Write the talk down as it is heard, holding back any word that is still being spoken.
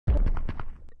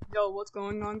Yo, what's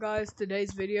going on, guys?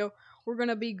 Today's video, we're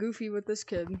gonna be goofy with this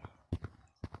kid.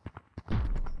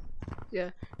 Yeah,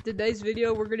 today's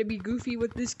video, we're gonna be goofy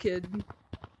with this kid.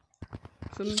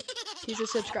 He's a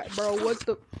subscriber, bro.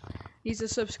 He's a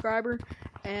subscriber,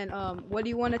 and what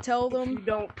do you want to tell them? If you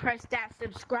don't press that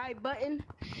subscribe button,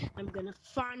 I'm gonna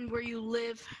find where you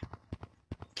live,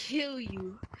 kill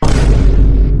you,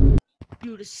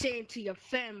 do the same to your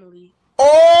family. Hit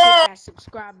that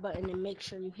subscribe button and make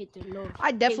sure you hit the notification.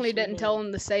 I definitely didn't tell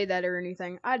him to say that or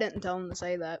anything. I didn't tell him to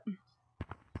say that.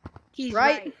 He's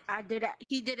right. I did it.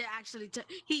 He did it actually.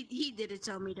 He didn't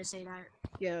tell me to say that.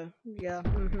 Yeah.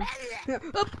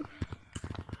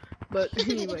 But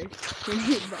anyway,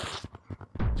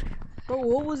 bro,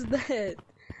 what was that?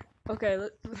 Okay,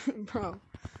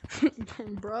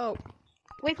 bro.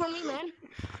 Wait for me, man.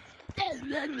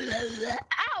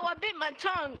 Ow! I bit my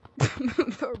tongue.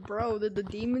 Bro, did the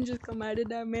demon just come out of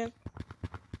that man?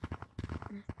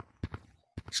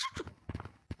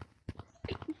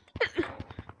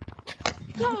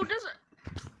 No, does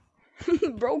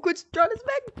it? Bro, quit trying to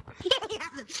smack.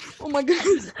 Oh my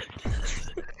goodness.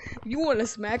 You want to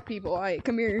smack people? Alright,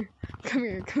 come here.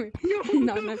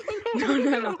 No, I'm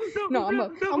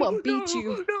gonna beat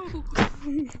you.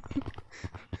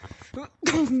 Bro.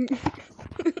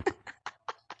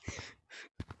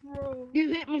 You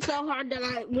hit me so hard that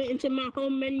I went into my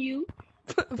home menu.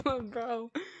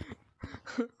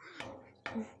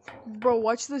 Bro,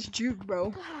 watch this juke,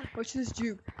 bro. Watch this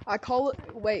juke. I call it.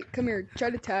 Wait, come here. Try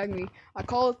to tag me. I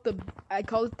call it the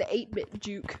 8-bit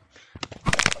juke.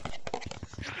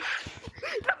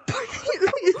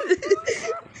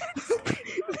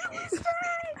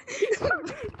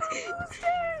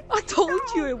 I told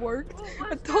you it worked.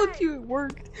 I told you it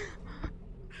worked.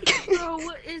 Bro,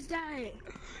 what is that?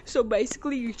 So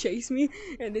basically, you chase me,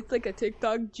 and it's like a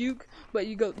TikTok juke, but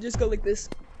you just go like this.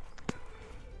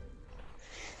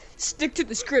 Stick to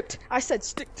the script. I said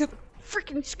stick to the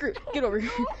freaking script. Get over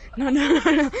here.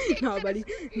 No, buddy.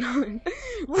 No.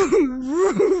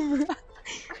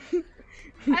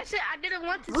 I said I didn't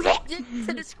want to stick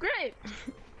to the script.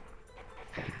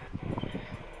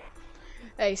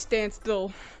 Hey, stand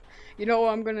still. You know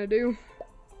what I'm gonna do?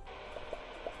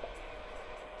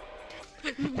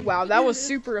 Wow, that was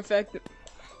super effective.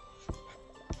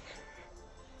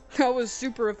 That was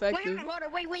super effective.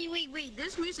 Wait.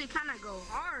 This music kinda go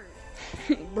hard.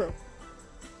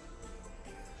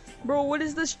 Bro, what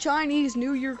is this Chinese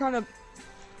New Year kind of...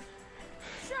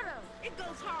 Shut up, it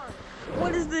goes hard.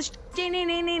 What is this? Ding ding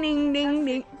ding ding ding ding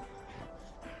ding.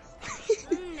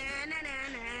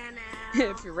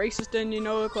 If you're racist and you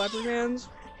know it, clap your hands.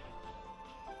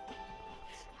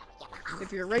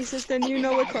 If you're racist and you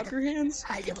know it, clap your hands.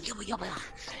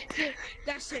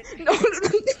 That's it. No.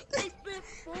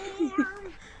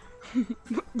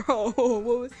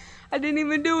 Bro, I didn't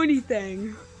even do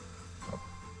anything.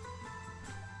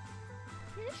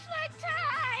 It's like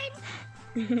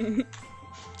time.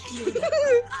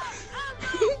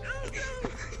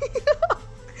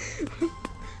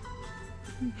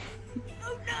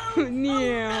 Oh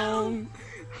no.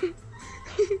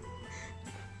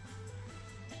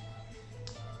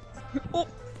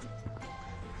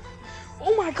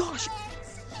 Oh my gosh.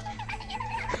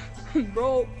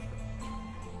 Bro.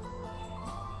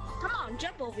 Come on,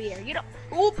 jump over here. You don't.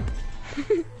 Oh.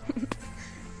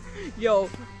 Yo.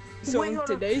 So in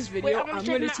today's video, I'm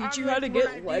gonna teach you how to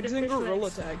get legs in Gorilla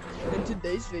Tag. In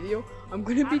today's video, I'm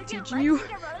gonna be teaching you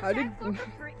how to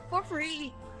for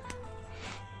free.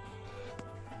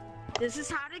 This is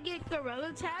how to get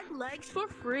Gorilla Tag legs for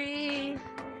free.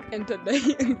 And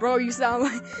today, bro, you sound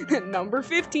like number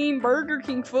 15 Burger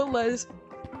King foot lettuce.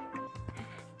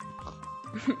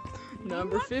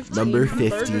 Number 15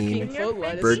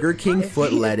 Burger King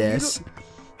foot lettuce.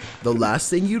 The last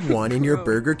thing you'd want in your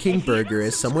Burger King burger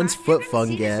is someone's foot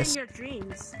fungus.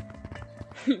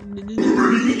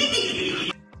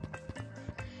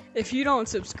 If you don't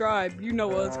subscribe, you know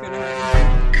what's gonna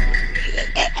happen.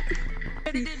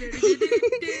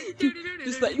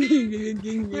 Just like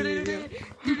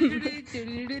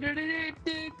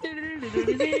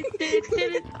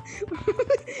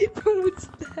what's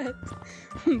that?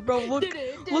 Bro,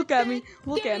 look at me.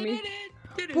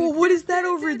 Bro, what is that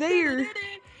over there?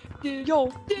 Yo,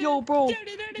 bro,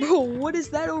 what is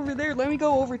that over there? Let me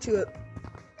go over to it.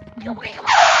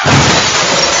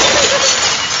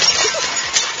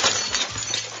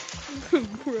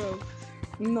 Bro,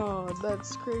 no,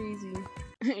 that's crazy.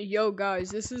 Yo, guys,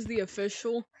 this is the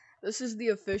official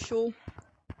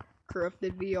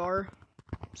corrupted VR.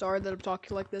 Sorry that I'm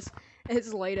talking like this.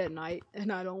 It's late at night,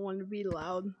 and I don't want to be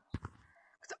loud.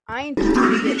 I ain't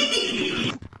trying to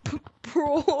get...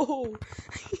 Bro!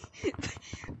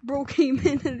 Bro came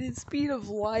in at the speed of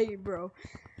light, bro.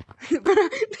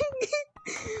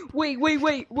 Wait.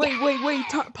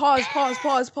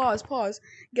 Pause.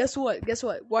 Guess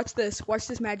what? Watch this. Watch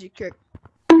this magic trick.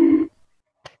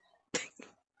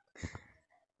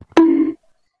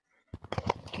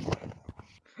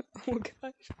 Oh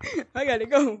gosh. I gotta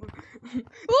go.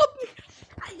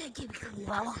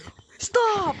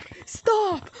 Stop!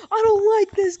 I don't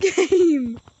like this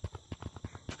game.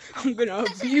 I'm gonna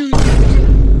abuse you.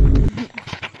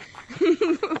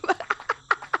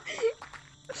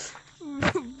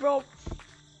 Bro,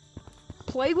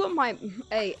 play what my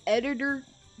editor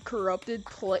corrupted.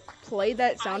 Play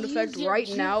that sound effect right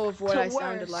now of what I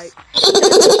sounded like.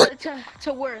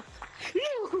 to worth.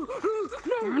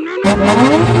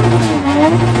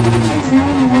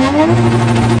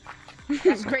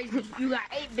 That's crazy. You got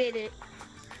 8-bitted.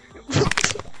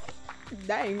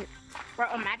 Dang.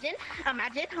 Bro, imagine.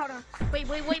 Hold on.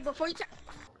 Wait. Before you.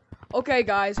 Okay,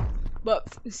 guys, but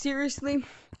seriously,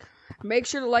 make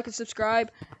sure to like and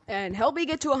subscribe and help me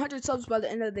get to 100 subs by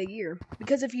the end of the year.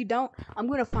 Because if you don't, I'm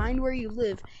gonna find where you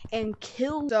live and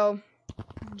kill. So,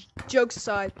 jokes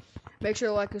aside, make sure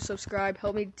to like and subscribe.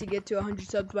 Help me to get to 100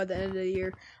 subs by the end of the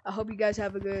year. I hope you guys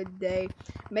have a good day.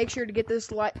 Make sure to get this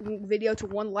video to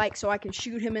 1 like so I can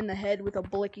shoot him in the head with a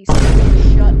blicky. So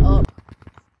shut up,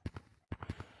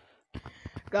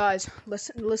 guys.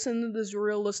 Listen to this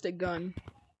realistic gun.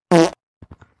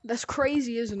 That's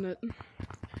crazy, isn't it?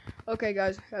 Okay,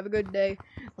 guys, have a good day.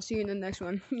 I'll see you in the next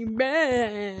one.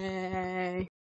 Bye.